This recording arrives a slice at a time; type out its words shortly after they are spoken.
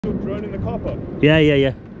Drone in the car park? Yeah.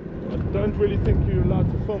 I don't really think you're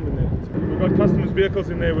allowed to film in there. We've got customers' vehicles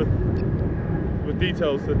in there with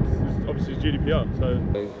details that is obviously GDPR. So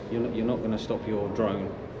you're not going to stop your drone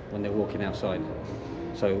when they're walking outside.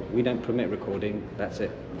 So we don't permit recording. That's it.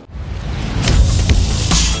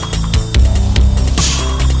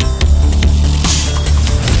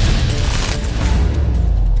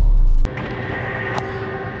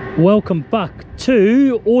 Welcome back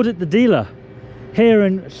to Audit the Dealer here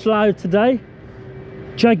in Slough today.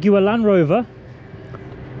 Jaguar Land Rover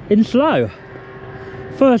in Slough.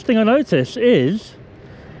 First thing I notice is,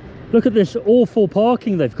 look at this awful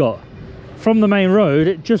parking they've got. From the main road,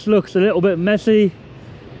 it just looks a little bit messy,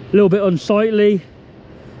 a little bit unsightly.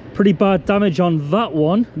 Pretty bad damage on that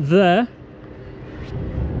one there.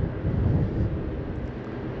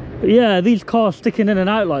 But yeah, these cars sticking in and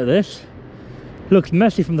out like this looks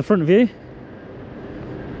messy from the front view.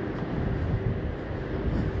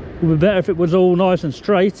 It would be better if it was all nice and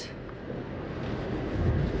straight.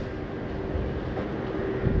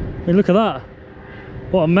 I mean, look at that.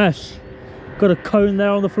 What a mess. Got a cone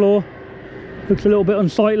there on the floor. Looks a little bit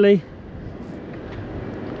unsightly.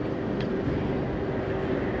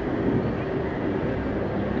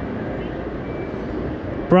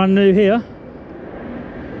 Brand new here.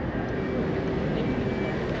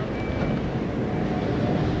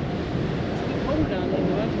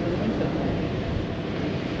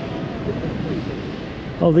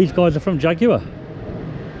 Oh, these guys are from Jaguar.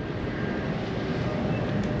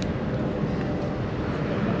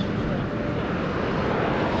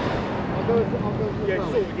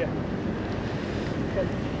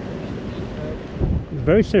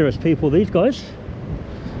 Very serious people, these guys.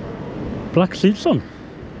 Black suits on.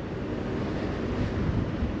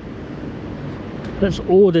 Let's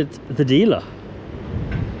audit the dealer.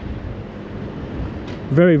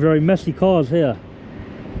 Very, very messy cars here.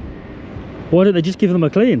 Why don't they just give them a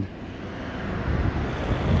clean?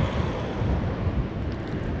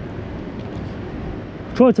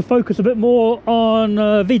 Try to focus a bit more on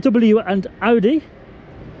VW and Audi,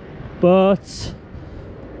 but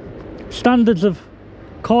standards of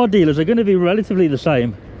car dealers are going to be relatively the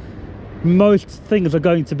same. Most things are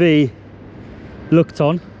going to be looked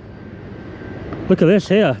on. Look at this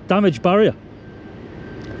here, damaged barrier.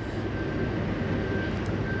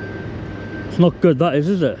 It's not good, that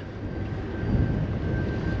is it?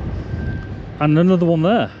 And another one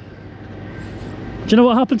there. Do you know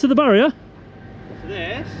what happened to the barrier?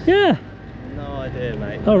 This? Yeah. No idea,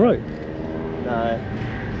 mate. Oh, right. No.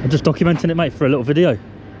 I'm just documenting it, mate, for a little video.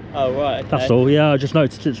 Oh, right, okay. That's all, yeah, I just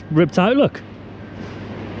noticed it's ripped out, look.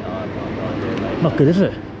 No, I've got no idea, mate. Not good, is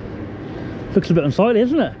it? Looks a bit unsightly,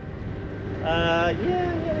 isn't it? Yeah,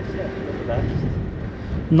 it's not the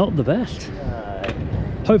best. Not the best. No.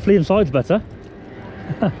 Hopefully inside's better.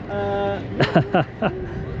 Yeah.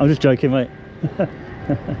 I'm just joking, mate.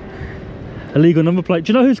 Illegal number plate.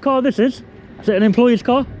 Do you know whose car this is? Is it an employee's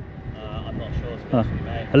car? I'm not sure, to be honest with you,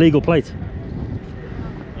 mate. Illegal plate.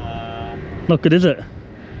 Not good, is it?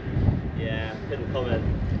 Yeah, couldn't comment.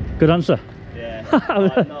 Good answer. Yeah, I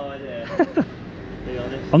have no idea, to be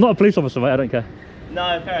honest. I'm not a police officer, mate, I don't care.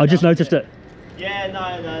 No, fair I just enough, noticed it. Yeah,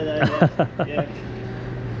 no, yeah.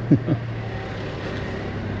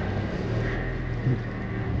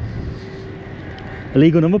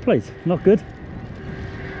 Illegal number plate, not good.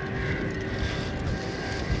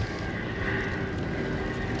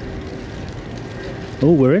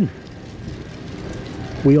 Oh, we're in.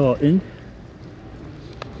 We are in.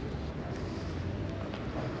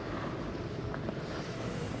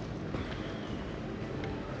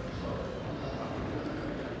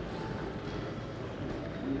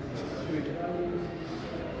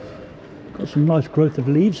 Got some nice growth of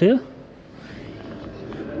leaves here.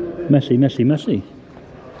 Messy, messy, messy.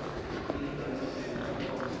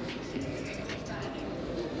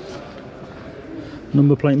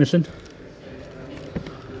 Number plate missing.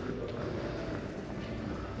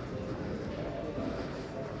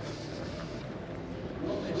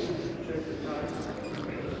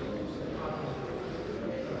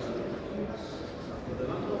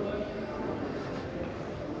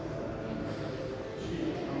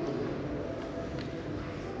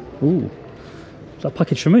 Ooh, is that a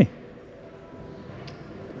package for me?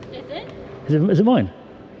 Is it? Is it mine?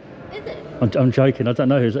 Is it? I'm joking, I don't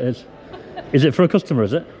know whose it is. Is it for a customer,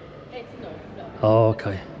 is it? It's not, no. Oh,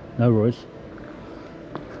 okay. No worries.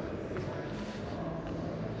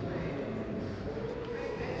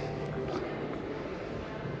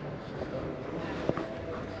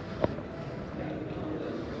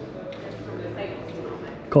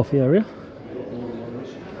 Coffee area.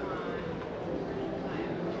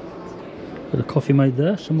 Coffee made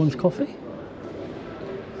there, someone's coffee.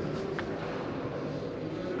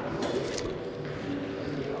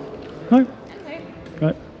 No?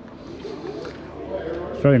 Right.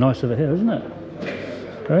 It's very nice over here, isn't it?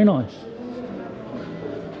 Very nice.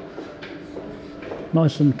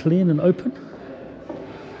 Nice and clean and open.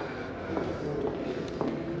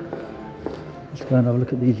 Let's go and have a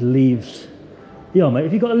look at these leaves. Yeah, mate,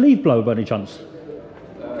 have you got a leaf blower by any chance?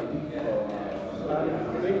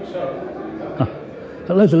 Huh.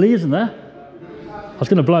 Got loads of leaves in there. I was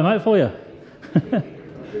going to blow them out for you.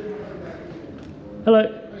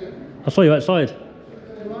 Hello. I saw you outside.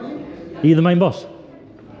 Are you the main boss?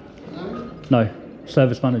 No.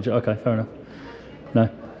 Service manager. Okay, fair enough. No.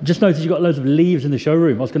 Just noticed you got loads of leaves in the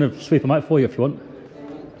showroom. I was going to sweep them out for you if you want.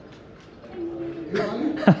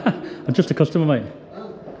 I'm just a customer, mate.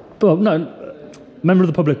 Well, no, member of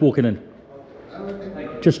the public walking in.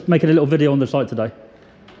 Just making a little video on the site today.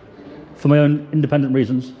 For my own independent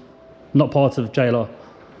reasons. Not part of JLR.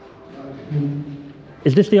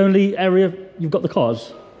 Is this the only area you've got the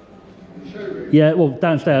cars? Yeah, well,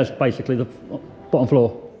 downstairs, basically, the bottom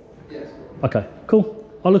floor. Yes. Okay, cool.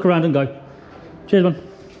 I'll look around and go. Cheers, man.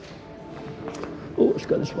 Oh, let's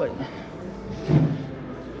go this way.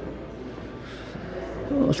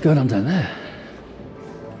 Oh, what's going on down there?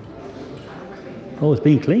 Oh, it's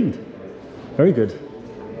being cleaned. Very good.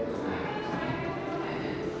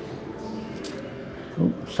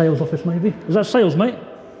 Oh, sales office, maybe? Is that sales, mate?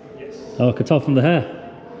 Yes. Oh, I could tell from the hair.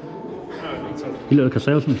 You look like a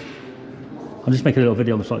salesman. I'm just making a little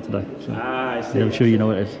video on the site today. So I see. yeah, I'm sure you know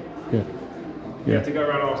what it is. Yeah. You have to go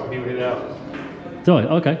around asking people who they are. Do I?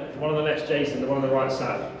 Okay. One on the left's Jason, the one on the right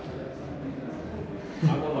Sam.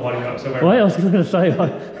 I'm on the one up somewhere. Well, I was going to say.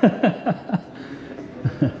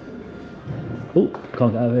 Oh,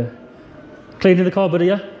 can't get out of here. Cleaning the car, buddy,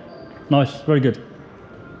 yeah? Nice, very good.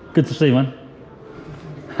 Good to see you, man.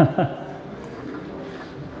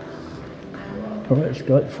 All right, let's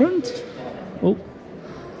go at the front. Oh.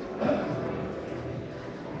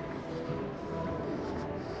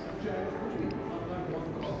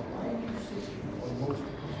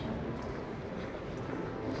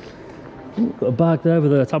 Ooh, got a bag there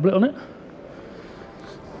with a tablet on it.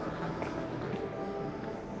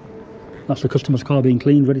 That's the customer's car being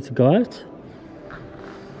cleaned, ready to go out.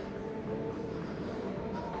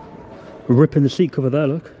 Ripping the seat cover there,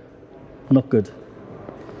 look. Not good.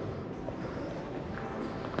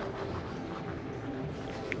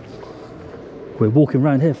 We're walking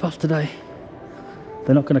around here fast today.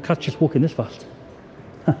 They're not going to catch us walking this fast.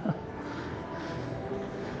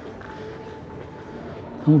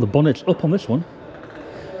 Oh, the bonnet's up on this one.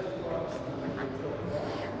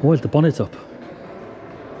 Why is the bonnet up?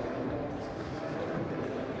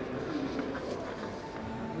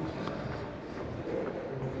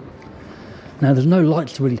 Now, there's no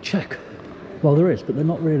lights to really check. Well, there is, but they're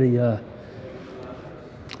not really the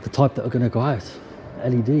type that are going to go out.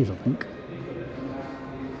 LEDs, I think.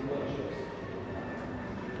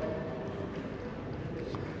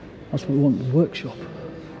 That's what we want in the workshop.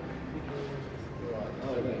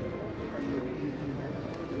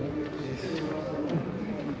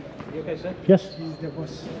 You okay, sir? Yes?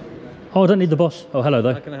 Oh, I don't need the boss. Oh, hello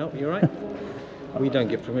there. How can I help you, all right? We don't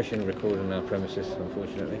give permission to record on our premises,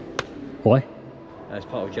 unfortunately. Why? As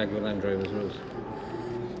part of Jaguar Land Rover's rules.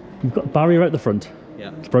 You've got a barrier at the front.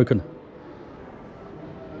 Yeah. It's broken.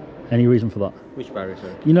 Any reason for that? Which barrier,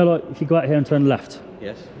 sir? You know, like, if you go out here and turn left,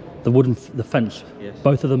 Yes. the fence, Yes.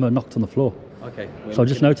 both of them are knocked on the floor. Okay. So I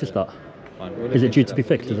just noticed that. Fine. Is it due to be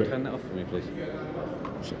fixed, Can is you it? turn that off for me, please?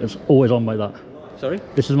 It's always on like that. Sorry?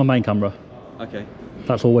 This is my main camera. Okay.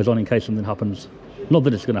 That's always on in case something happens. Not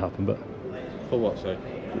that it's going to happen, but For what, sorry?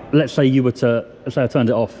 let's say you were to, let's say I turned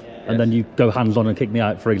it off and Yes. then you go hands on and kick me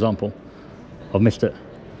out, for example. I've missed it.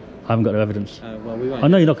 I haven't got no evidence. Well, we won't. I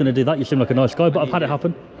know you're not going to do that. You seem like a nice guy, but I've had it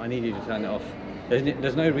happen. I need you to turn it off.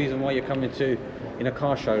 There's no reason why you're coming to in a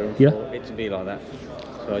car showroom Yeah. for it to be like that.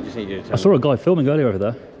 So I just need you to turn I saw a guy filming earlier over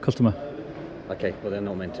there, customer. Okay, well, they're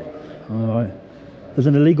not meant to. All right. There's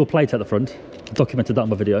an illegal plate at the front. I documented that in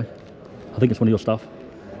my video. I think it's one of your staff.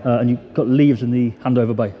 And you've got leaves in the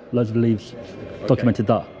handover bay. Loads of leaves. Okay. Documented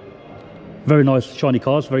that. Very nice, shiny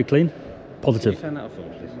cars, very clean. Can you Positive. turn that off for me,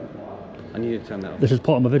 please? I need you to turn that off. This is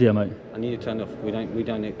part of my video, mate. I need you to turn it off. We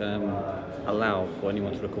don't allow for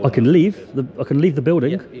anyone to record. I can leave the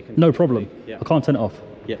building. Yeah, you can No problem. Yeah. I can't turn it off.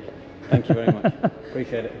 Yeah. Thank you very much.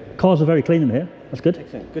 Appreciate it. Cars are very clean in here. That's good.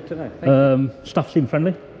 Excellent. Good to know. Thank you. Staff seem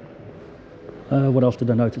friendly. What else did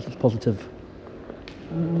I notice that's positive?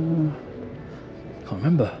 Can't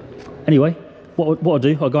remember. Anyway, what I'll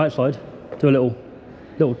do, I'll go outside, do a little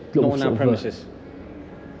Not on sort our of, premises.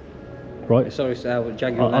 Right. Sorry, it's our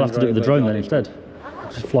Jaguar I'll Land have to do it with the Rover drone then instead.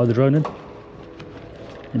 Just fly the drone in.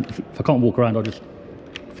 And if I can't walk around, I'll just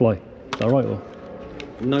fly. Is that right? Or?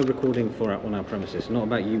 No recording on our premises. Not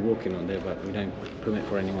about you walking on there, but we don't permit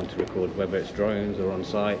for anyone to record, whether it's drones or on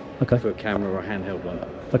site, Okay. for a camera or a handheld one.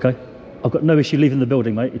 Okay. I've got no issue leaving the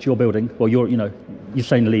building, mate. It's your building. Well, you're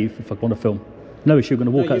saying leave if I want to film. No issue. Going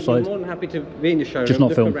to walk outside. You're more than happy to be in your showroom, Just not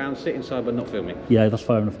look film. around, sit inside, but not filming. Yeah, that's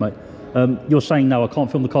fair enough, mate. You're saying now I can't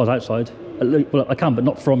film the cars outside. Well, I can, but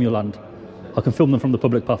not from your land. I can film them from the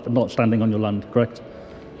public path, but not standing on your land, correct?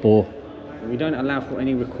 Or We don't allow for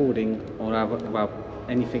any recording or about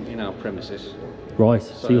anything in our premises. right.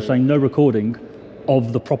 So you're saying no recording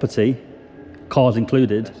of the property, cars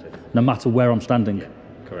included, no matter where I'm standing.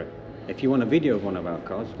 Correct. If you want a video of one of our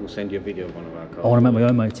cars, we'll send you a video of one of our cars. I want to make my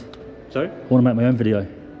own, mate. Sorry? I want to make my own video.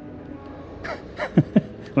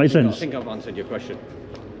 Makes I sense. think I've answered your question.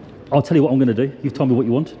 I'll tell you what I'm going to do. You've told me what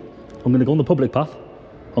you want. I'm going to go on the public path.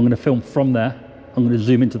 I'm going to film from there. I'm going to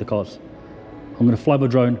zoom into the cars. I'm going to fly my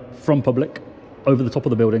drone from public over the top of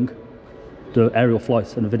the building, do aerial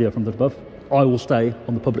flights and a video from the above. I will stay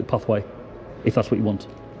on the public pathway if that's what you want.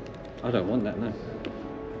 I don't want that, no.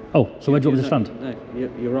 Oh, so where do you want me to stand? No,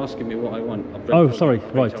 you're asking me what I want. Oh, sorry,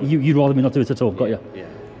 right. You'd rather me not do it at all. Got you. Yeah.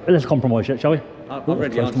 Let's compromise it, shall we? I've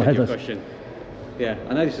already Close to my answered your head, question. Yeah,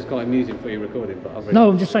 I know this is quite amusing for you recording, but I've already... No,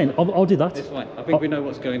 I'm just saying, I'll do that. It's fine. I think we know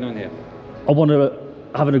what's going on here. I want to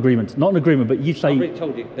have an agreement. Not an agreement, but you I've say... already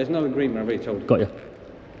told you. There's no agreement, I've already told you. Got you.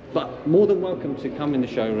 But more than welcome to come in the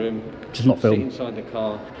showroom, Just not film. sit inside the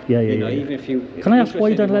car. Yeah. Even if you... Can I ask why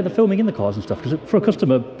you don't allow the filming in the cars and stuff? Because for a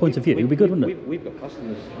customer point of view, it would be good, wouldn't it? We've got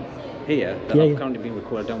customers here that are currently being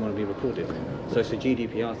recorded, don't want to be recorded. So it's a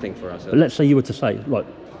GDPR thing for us. But let's say you were to say, right,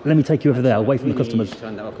 let me take you over there, away from the customers.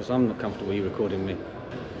 Turn that off because I'm not comfortable you recording me.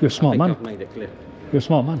 You're a smart I man. think I've made it clear. You're a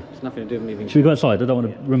smart man. It's nothing to do with me being... Should we go outside? I don't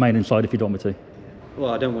want to remain inside if you don't want me to.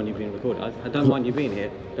 Well, I don't want you being recorded. I don't mind you being here.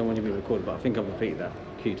 Don't want you being recorded, but I think I've repeated that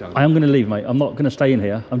a few times. I am going to leave, mate. I'm not going to stay in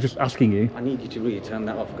here. I'm just asking you. I need you to really turn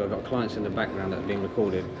that off because I've got clients in the background that are being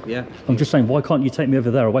recorded. Yeah? I'm just saying, why can't you take me over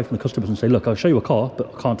there away from the customers and say, look, I'll show you a car,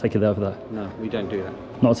 but I can't take you over there. No, we don't do that.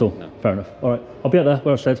 Not at all? No. Fair enough. All right. I'll be out there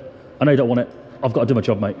where I said. I know you don't want it. I've got to do my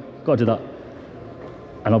job, mate. Got to do that.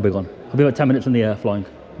 And I'll be gone. I'll be about 10 minutes in the air flying.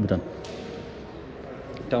 I'll be done.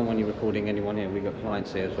 Don't want you recording anyone here. We've got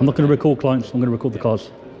clients here as well. I'm not going to record clients. I'm going to record the cars.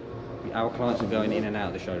 Our clients are going in and out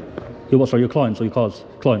of the showroom. Your clients or your cars?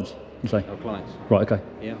 Clients, you say? Our clients. Right, okay.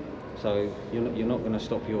 Yeah. So you're not going to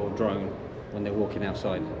stop your drone when they're walking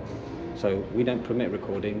outside. So we don't permit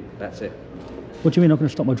recording. That's it. What do you mean I'm going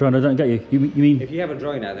to stop my drone? I don't get you. You mean... If you have a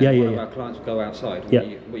drone out there, Yeah, one yeah, of our clients go outside. Yeah.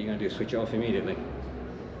 What are you going to do? Switch it off immediately?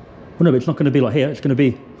 Well, no, but it's not going to be like here. It's going to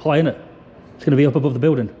be high, innit? It's going to be up above the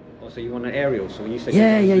building. Oh, so you want an aerial? So when you said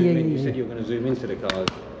Yeah, you said you were going to zoom into the car.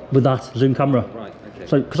 With that zoom camera. Right. Okay.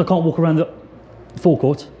 So, because I can't walk around the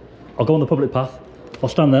forecourt, I'll go on the public path. I'll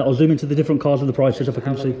stand there. I'll zoom into the different cars and the prices if I How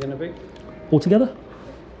can long see. are you going to be? Altogether,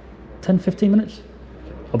 10, 15 minutes.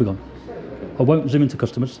 I'll be gone. I won't zoom into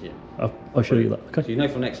customers. Yeah. I'll show you that. Okay. So you know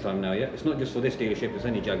for next time now, yeah? It's not just for this dealership, it's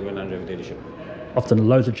any Jaguar Land Rover dealership. I've done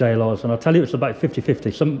loads of JLRs, and I'll tell you it's about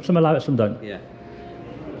 50-50. Some allow it, some don't. Yeah.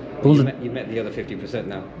 The ones You met the other 50%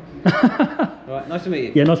 now. All right, nice to meet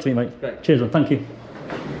you. Yeah, nice to meet you, mate. Great. Cheers, man. Thank you.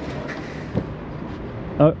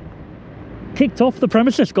 Kicked off the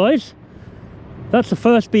premises, guys. That's the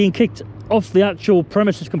first being kicked off the actual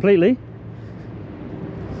premises completely.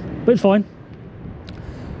 But it's fine.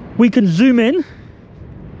 We can zoom in.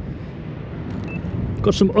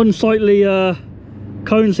 Got some unsightly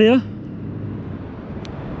cones here.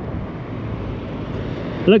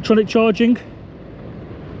 Electronic charging.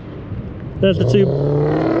 There's the two.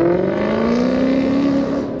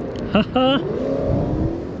 Haha.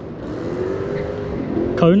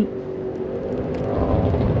 Cone.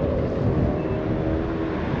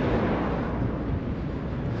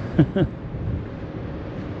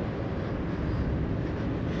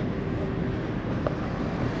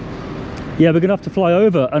 Yeah, we're gonna have to fly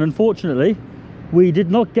over, and unfortunately we did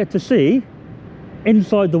not get to see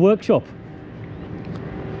inside the workshop,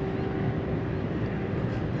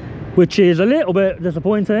 which is a little bit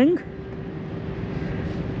disappointing.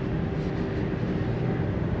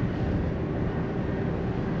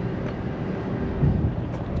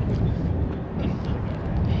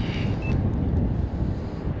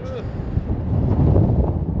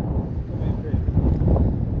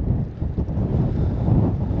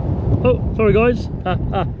 Oh, sorry guys.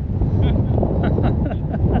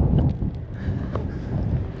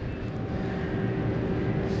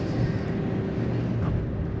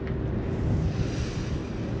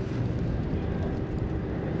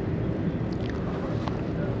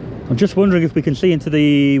 I'm just wondering if we can see into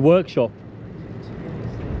the workshop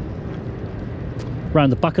around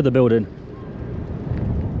the back of the building.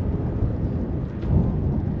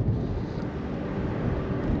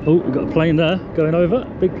 Oh, we've got a plane there going over,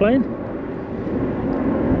 big plane.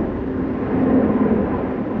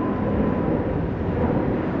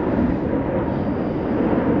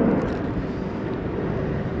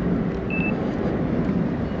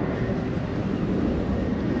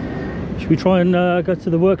 Should we try and go to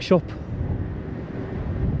the workshop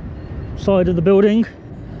side of the building?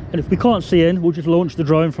 And if we can't see in, we'll just launch the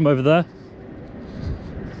drone from over there.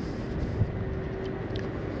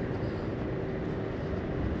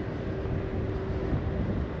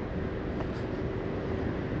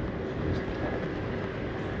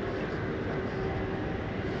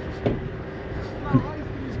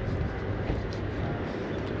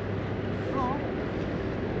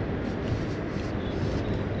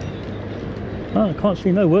 Oh, I can't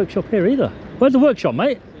see no workshop here either. Where's the workshop,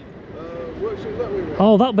 mate? Workshop that way.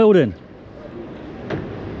 Oh, that building.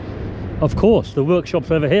 Of course, the workshop's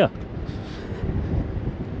over here.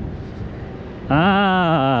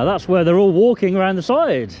 Ah, that's where they're all walking around the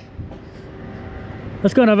side.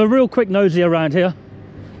 Let's go and have a real quick nosy around here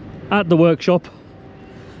at the workshop.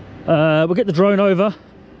 We'll get the drone over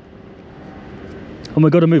and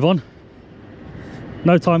we've got to move on.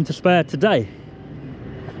 No time to spare today.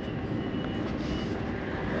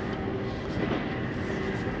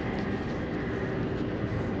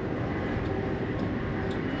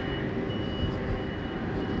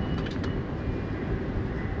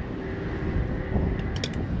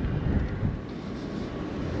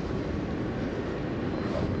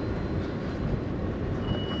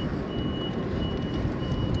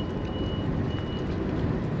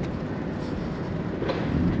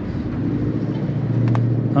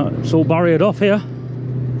 It's all barriered off here,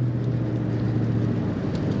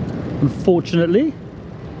 unfortunately.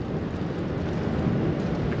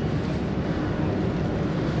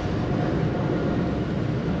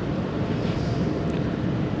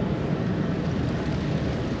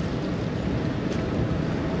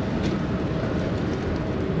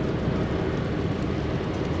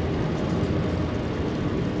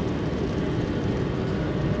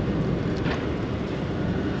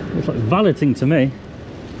 Looks like valeting to me.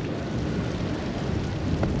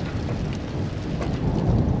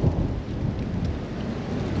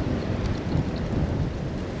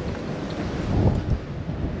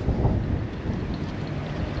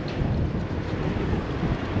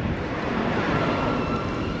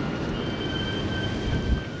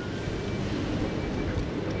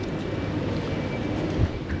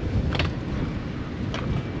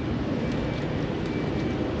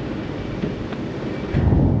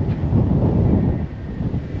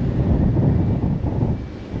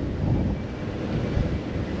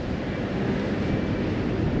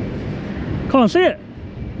 Can't see it.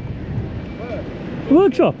 Where? The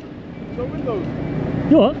workshop. No windows.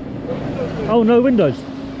 You what? No windows there. Oh, no windows.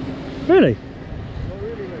 Really? Not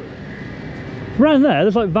really, mate. Around there,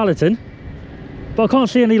 there's like valeting, but I can't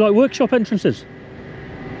see any like workshop entrances.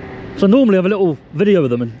 So normally I have a little video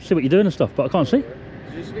with them and see what you're doing and stuff, but I can't see. Did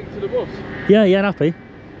you speak to the boss? Yeah, yeah, happy.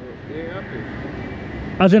 You ain't happy?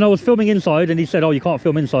 As in I was filming inside and he said, oh, you can't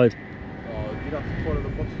film inside. Oh, you'd have to follow the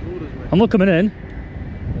boss's orders, mate. I'm not coming in. You'd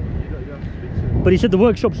have to speak to him. But he said the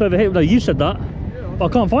workshop's over here. No, you said that. Yeah, But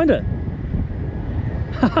I can't find it.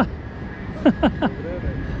 over there,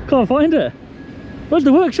 mate. Can't find it. Where's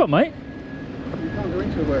the workshop, mate? You can't go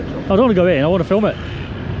into the workshop. I don't want to go in, I want to film it.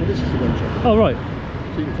 Well, this is the workshop. Oh, right.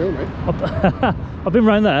 So you can film it. I've been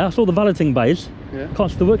round there, I saw the valeting bays. Yeah.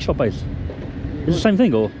 Can't see the workshop bays. It's the same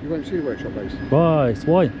thing, or? You won't see the workshop base. Right,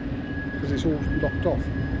 why? Because it's all locked off.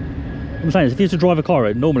 I'm saying is if you used to drive a car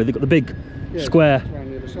in, normally they've got the big Yeah, square. it's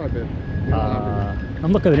around the other side bit. You're not allowed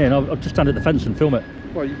I'm not going in, I'll just stand at the fence and film it. to.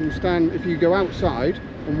 Well, you can stand, if you go outside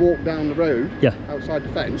and walk down the road, Yeah. outside the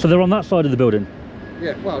fence. So they're on that side of the building?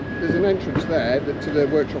 Yeah, well, there's an entrance there to the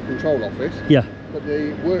workshop control office. Yeah. But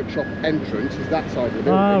the workshop entrance is that side of the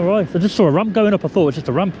building. Ah, right. I just saw a ramp going up, I thought it was just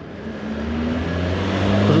a ramp.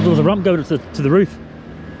 There was a ramp going up to the roof.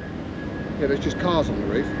 Yeah, there's just cars on the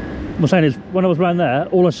roof. What I'm saying is, when I was around there,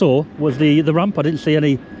 all I saw was the ramp. I didn't see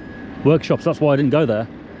any workshops, that's why I didn't go there.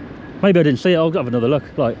 Maybe I didn't see it, I'll have another look.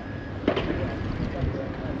 Like,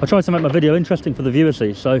 I tried to make my video interesting for the viewer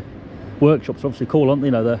see, so workshops are obviously cool, aren't they?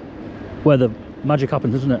 You know, they're where the magic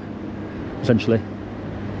happens, isn't it? Essentially.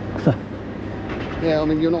 Yeah, I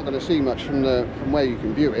mean, you're not going to see much from where you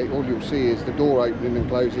can view it. All you'll see is the door opening and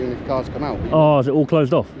closing and if cars come out. Oh, is it all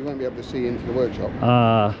closed off? You won't be able to see into the workshop.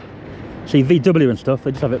 See, VW and stuff,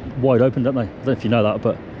 they just have it wide open, don't they? I don't know if you know that,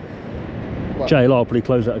 but... Well, JLR will probably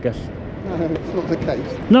close it, I guess. no, it's not the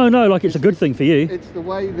case. No, like it's a good thing for you. It's the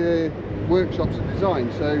way the workshops are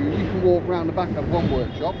designed. So you can walk around the back of one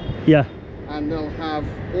workshop, Yeah, and they'll have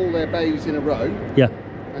all their bays in a row. yeah.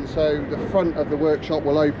 And so the front of the workshop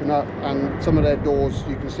will open up, and some of their doors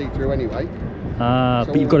you can see through anyway. So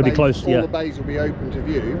But you've got to be close. All Yeah. the bays will be open to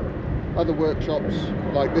view. Other workshops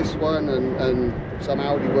like this one and some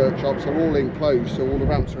Audi workshops are all enclosed, so all the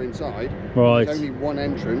ramps are inside. Right. There's only one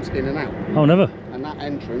entrance in and out, Oh, never. and that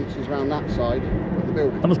entrance is around that side of the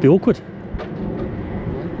building. That must be awkward.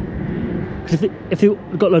 Because if you've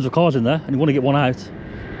got loads of cars in there and you want to get one out,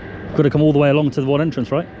 you've got to come all the way along to the one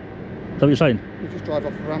entrance, right? Is that what you're saying? You just drive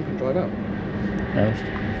off the ramp and drive out.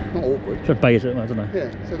 Yeah. Not awkward. Should bay it, I don't know.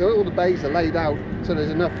 Yeah, so all the bays are laid out, so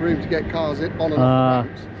there's enough room to get cars in, on and off the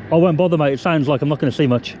ramps. I won't bother, mate. It sounds like I'm not going to see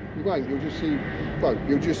much. You won't.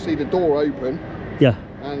 You'll just see the door open Yeah.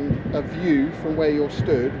 and a view from where you're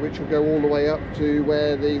stood, which will go all the way up to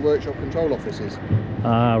where the workshop control office is.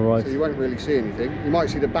 Right. So you won't really see anything. You might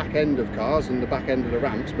see the back end of cars and the back end of the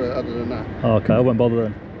ramps, but other than that. Oh, okay, I won't bother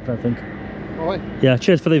then. I don't think. All right. Yeah,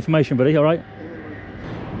 cheers for the information, buddy. All right.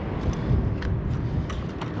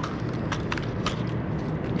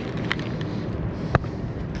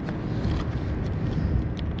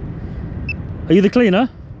 Are you the cleaner?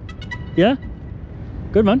 Yeah?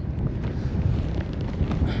 Good, man.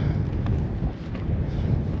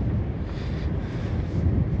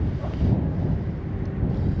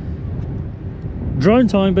 Drone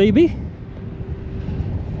time, baby.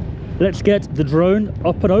 Let's get the drone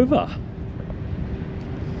up and over.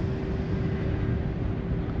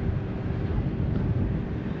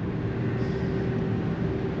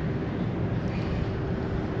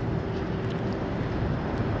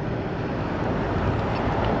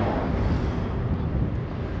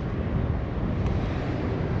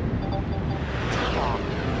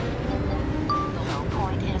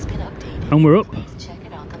 And we're up.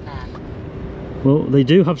 Well, they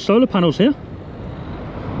do have solar panels here.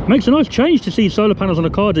 Makes a nice change to see solar panels on a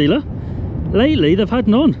car dealer. Lately, they've had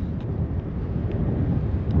none.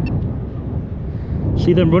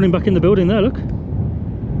 See them running back in the building there, look.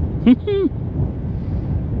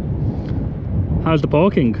 How's the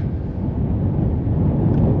parking?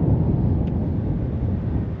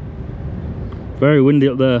 Very windy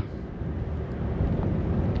up there.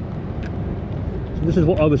 So this is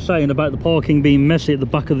what I was saying about the parking being messy at the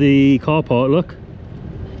back of the car park, look.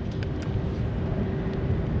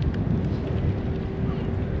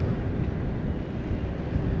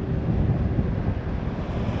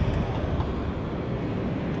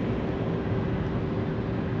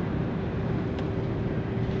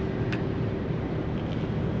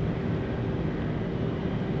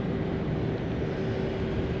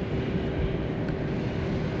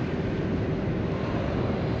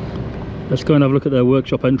 Let's go and have a look at their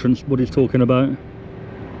workshop entrance, what he's talking about.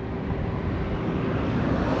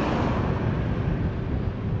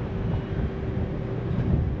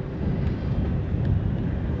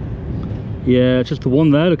 Yeah, it's just the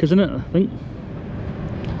one there, look, isn't it? I think.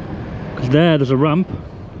 Because there's a ramp.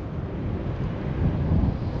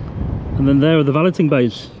 And then there are the valeting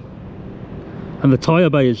bays. And the tyre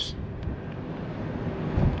bays.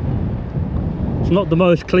 It's not the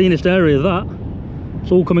most cleanest area, that.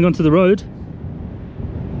 It's all coming onto the road.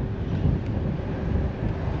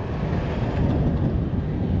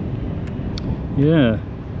 Yeah.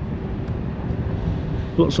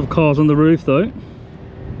 Lots of cars on the roof though.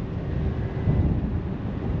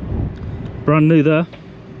 Brand new there.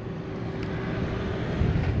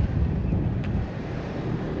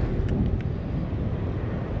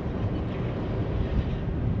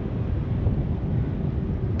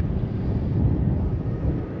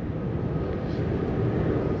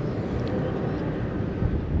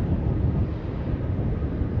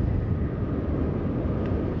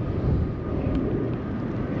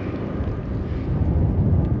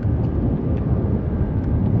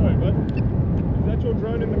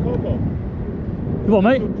 What,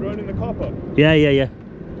 mate? Drone in the car park. Yeah.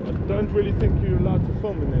 I don't really think you're allowed to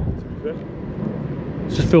film in there, to be fair.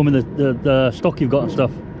 It's just filming the stock you've got and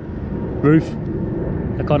stuff. Roof,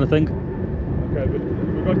 that kind of thing. Okay, but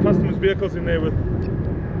we've got customers' vehicles in there with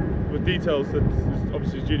details that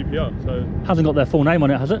obviously is GDPR, so... Hasn't got their full name on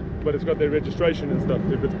it, has it? But it's got their registration and stuff,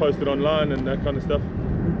 if it's posted online and that kind of stuff.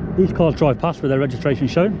 These cars drive past with their registration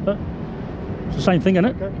shown, but it's the same thing, isn't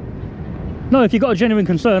it? Okay. No, if you've got a genuine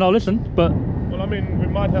concern, I'll listen, but... Well, I mean, we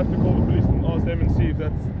might have to call the police and ask them and see if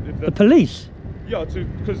that's... The police? Yeah,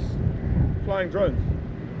 because flying drones.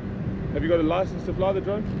 Have you got a license to fly the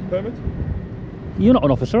drone? Permit? You're not an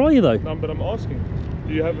officer, are you, though? No, but I'm asking.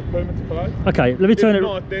 Do you have a permit to fly? Okay, let me turn If it.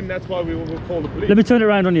 not, then that's why we will call the police. Let me turn it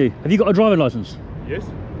around on you. Have you got a driving license? Yes.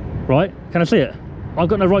 Right? Can I see it? I've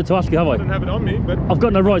got no right to ask you, have I I? don't have it on me, but I've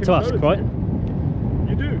got no right to I can ask, show it right?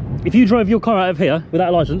 You do. If you drove your car out of here without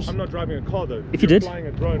a license, I'm not driving a car though. If you You're did? flying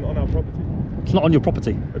a drone on our property. it's not on your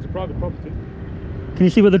property. It's a private property. Can you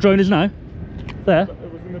see where the drone is now? There. It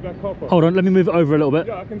was in the back car park. Hold on, let me move it over a little bit.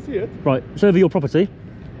 Yeah, I can see it. Right, it's over your property.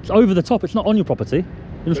 It's over the top, it's not on your property. You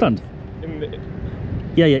understand? In the,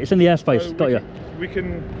 Yeah, it's in the airspace. so Got you. we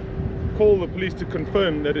can call the police to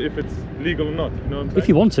confirm that if it's legal or not. You know what I'm saying? If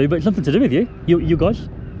you want to, but it's nothing to do with you. You guys. Do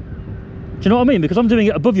you know what I mean? Because I'm doing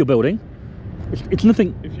it above your building. It's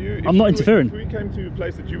nothing. I'm not interfering. If we came to a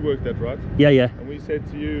place that you worked at, right? Yeah. And we said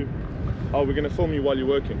to you, "Oh, we're going to film you while you're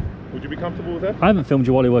working." Would you be comfortable with that? I haven't filmed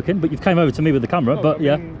you while you're working, but you've came over to me with the camera. No, but I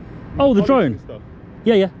yeah. mean, Oh, the colleagues drone. and stuff.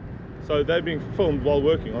 Yeah. So they're being filmed while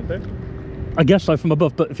working, aren't they? I guess so from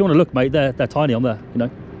above. But if you want to look, mate, they're tiny on there. You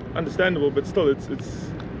know. Understandable, but still,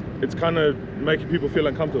 it's kind of making people feel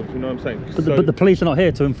uncomfortable. You know what I'm saying? But the police are not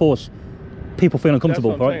here to enforce people feeling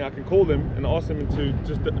uncomfortable, that's what I'm right? saying. I can call them and ask them to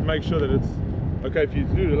just make sure that it's okay for you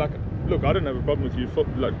to do it. Like, look, I don't have a problem with you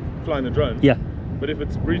like flying the drone. Yeah. But if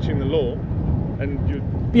it's breaching the law, and you.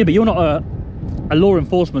 Yeah, but you're not a law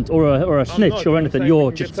enforcement or a snitch not, or I'm anything. saying You're we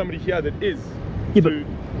can just. get somebody here that is. Yeah, to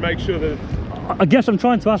make sure that. I guess I'm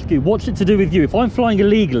trying to ask you, what's it to do with you? If I'm flying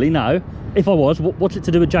illegally now, if I was, what's it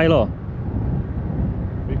to do with JLR?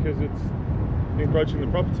 Because it's encroaching the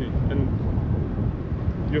property and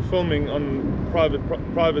you're filming on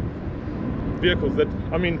private vehicles that,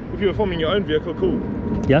 I mean, if you were filming your own vehicle, cool.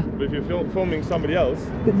 Yeah. But if you're filming somebody else,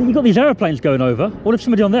 But you've got these aeroplanes going over. What if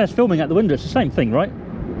somebody on there is filming out the window? It's the same thing, right?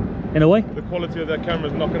 In a way. the quality of that camera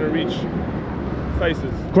is not going to reach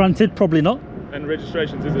faces Granted, probably not. and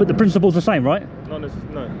registrations, is it? But the principle's the same, right? Not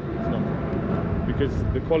necessarily, no, it's not.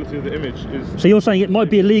 Because the quality of the image is. So you're saying it might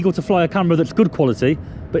be illegal to fly a camera that's good quality,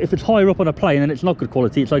 but if it's higher up on a plane and it's not good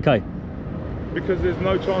quality, it's okay. Because there's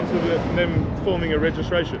no chance of them filming a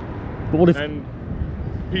registration But what if? and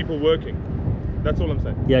people working. That's all I'm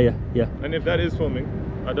saying. Yeah. And if that is filming,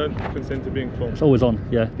 I don't consent to being filmed. It's always on.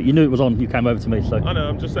 Yeah, but you knew it was on. You came over to me, so. I know,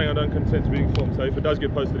 I'm just saying I don't consent to being filmed. So if it does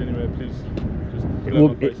get posted anywhere, please just It blur will,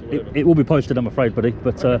 my face or whatever. it will be posted, I'm afraid, buddy.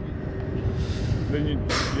 But Then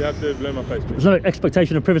you have to blur my face. there's no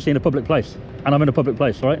expectation of privacy in a public place, and I'm in a public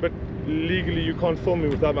place, right? But legally, you can't film me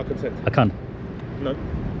without my consent. I can. No.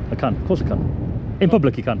 I can. Of course I can. In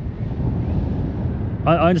public, you can.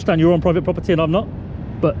 I understand you're on private property and I'm not,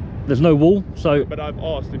 but there's no wall, so But I've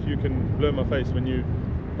asked if you can blur my face when you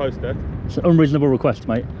post that. it's an unreasonable request,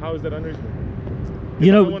 mate. How is that unreasonable?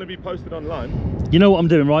 You I don't want know, to be posted online. you know what I'm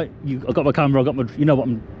doing, right? I've got my camera. You know what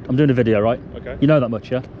I'm doing a video, right? Okay. You know that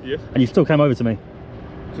much, yeah? Yes. And you still came over to me.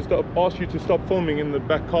 To ask you to stop filming in the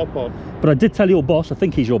back car park. But I did tell your boss. I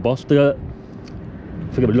think he's your boss. I forget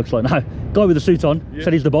what he looks like now. Guy with the suit on. Yeah.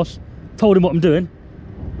 Said he's the boss. Told him what I'm doing.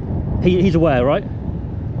 He's aware, right?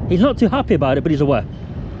 He's not too happy about it, but he's aware.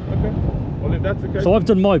 Okay. Well, if that's the case, So I've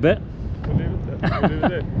done my bit. we'll leave it there. We'll leave it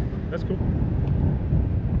there. That's cool.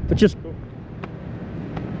 But just, Cool.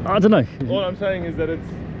 I don't know. All I'm saying is that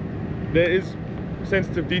there is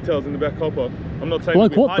sensitive details in the back car park. I'm not saying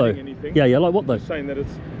Like that we're what though? hiding anything. Yeah, like what though? I'm just saying that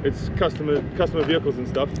it's customer vehicles and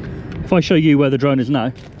stuff. If I show you where the drone is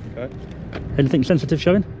now, Okay. anything sensitive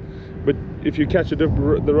showing? But if you catch the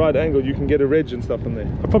right angle, you can get a reg and stuff on there.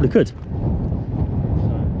 I probably could.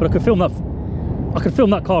 But I could film that. I could film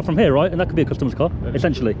that car from here, right? And that could be a customer's car, That is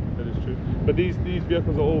essentially. true. That is true. But these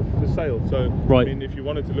vehicles are all for sale. So Right. I mean, if you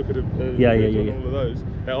wanted to look at Yeah. all of those,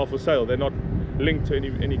 they are for sale. They're not linked to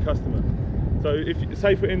any customer. So if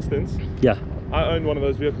say for instance, Yeah. I owned one of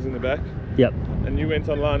those vehicles in the back, Yep. and you went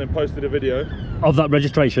online and posted a video. Of that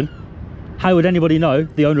registration, how would anybody know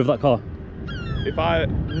the owner of that car? If I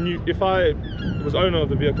was owner of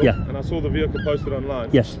the vehicle, Yeah. and I saw the vehicle posted online,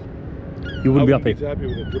 Yes. You I wouldn't be wouldn't happy. be too happy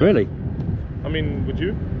with it. would I? Really? I mean, would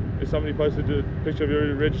you? If somebody posted a picture of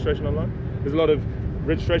your registration online, there's a lot of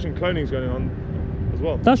registration clonings going on as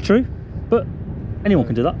well. That's true. But anyone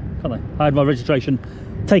can do that, can't they? I had my registration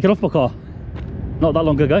taken off my car not that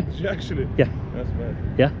long ago. Did you actually? Yeah. That's bad.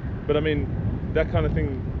 Yeah. But I mean, that kind of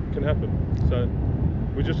thing can happen. So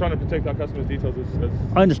we're just trying to protect our customers' details as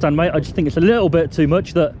I understand, mate. I just think it's a little bit too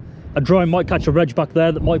much that a drone might catch a reg back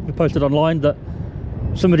there that might be posted online that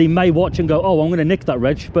somebody may watch and go, oh, I'm going to nick that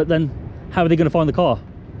reg, but then how are they going to find the car?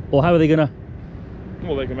 Or how are they going to...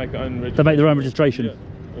 well, they can make their own registration. They make their own registration.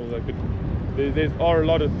 Yeah. Or they could. There are a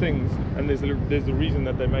lot of things, and there's a reason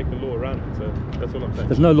that they make the law around it. So that's all I'm saying.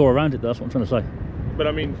 There's no law around it, that's what I'm trying to say. But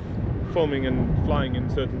I mean, filming and flying in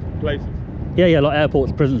certain places. Yeah, like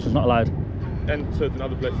airports, prisons, it's not allowed. and certain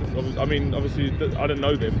other places. I mean, obviously, I don't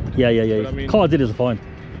know them. Yeah, yeah, yeah. But I mean- Car dealers are fine.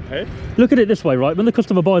 Hey? Look at it this way, right? When the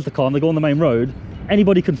customer buys the car and they go on the main road,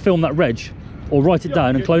 anybody can film that reg or write it Yeah, down I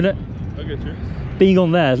and get clone you. it. I get you. Being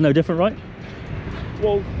on there is no different, right?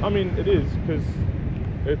 Well, I mean, it is, because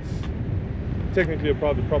it's technically a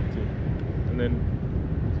private property, and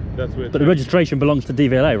then that's where. But the registration belongs to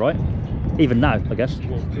DVLA, right? Even now, I guess.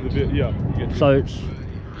 Well, to the yeah. You get So it's.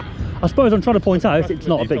 I suppose I'm trying to point out it's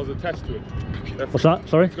not a big. Customer details attached to it. That's What's that?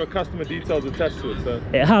 Sorry. It's got customer details attached to it. So.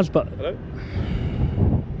 It has, but Hello.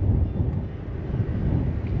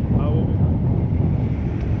 I will be.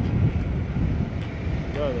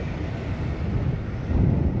 No, no.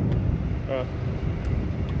 Alright.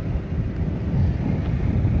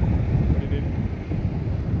 What do you need?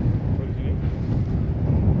 What did you need?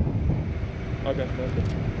 Okay, that's it.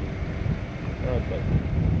 Alright, bye.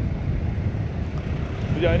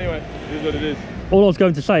 But yeah, anyway, it is what it is. all I was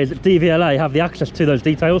going to say is that DVLA have the access to those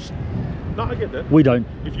details. No, I get that. We don't.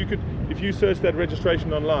 If you search that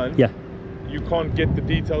registration online, Yeah. you can't get the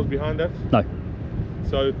details behind that. No.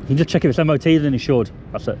 So You can just check if it's MOT'd and insured.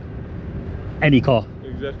 That's it. Any car.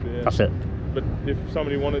 exactly, yeah. That's it. But if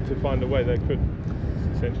somebody wanted to find a way, they could,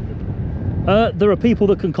 essentially. There are people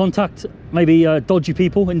that can contact maybe dodgy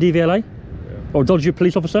people in DVLA Yeah. or dodgy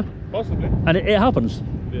police officer, Possibly. and it happens.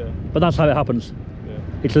 Yeah. But that's how it happens. Yeah.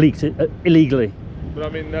 It's leaked illegally. But I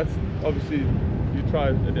mean, that's obviously you try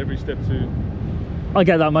at every step to I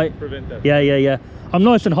get that, mate. prevent that. Yeah, yeah, yeah. I'm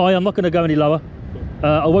nice and high. I'm not going to go any lower.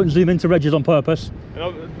 I won't zoom into Regis on purpose.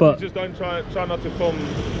 And But- just don't try not to film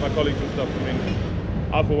my colleagues and stuff. I mean,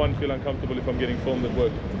 I for one feel uncomfortable if I'm getting filmed at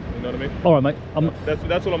work. You know what I mean? All right, mate.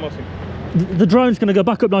 That's all I'm asking. The drone's going to go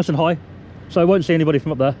back up nice and high, so I won't see anybody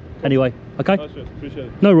from up there. Anyway, okay? Nice one. Appreciate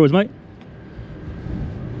it. No rules, mate.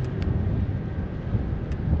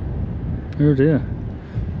 Oh dear.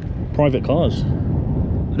 Private cars.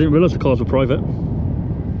 I didn't realise the cars were private.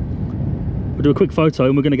 We'll do a quick photo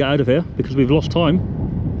and we're going to get out of here because we've lost time.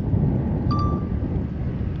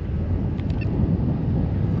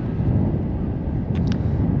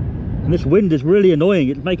 And this wind is really annoying.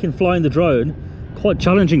 It's making flying the drone quite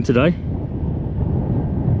challenging today.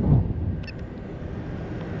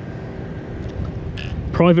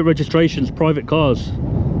 Private registrations, private cars.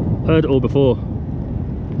 Heard it all before.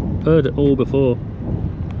 Heard it all before.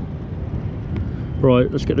 Right,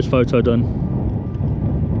 let's get this photo done.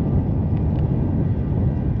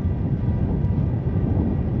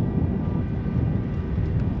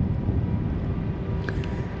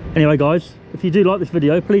 Anyway guys, if you do like this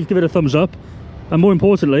video, please give it a thumbs up, and more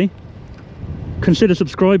importantly, consider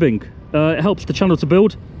subscribing. It helps the channel to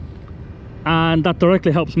build, and that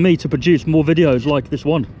directly helps me to produce more videos like this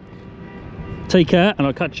one. Take care, and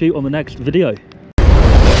I'll catch you on the next video.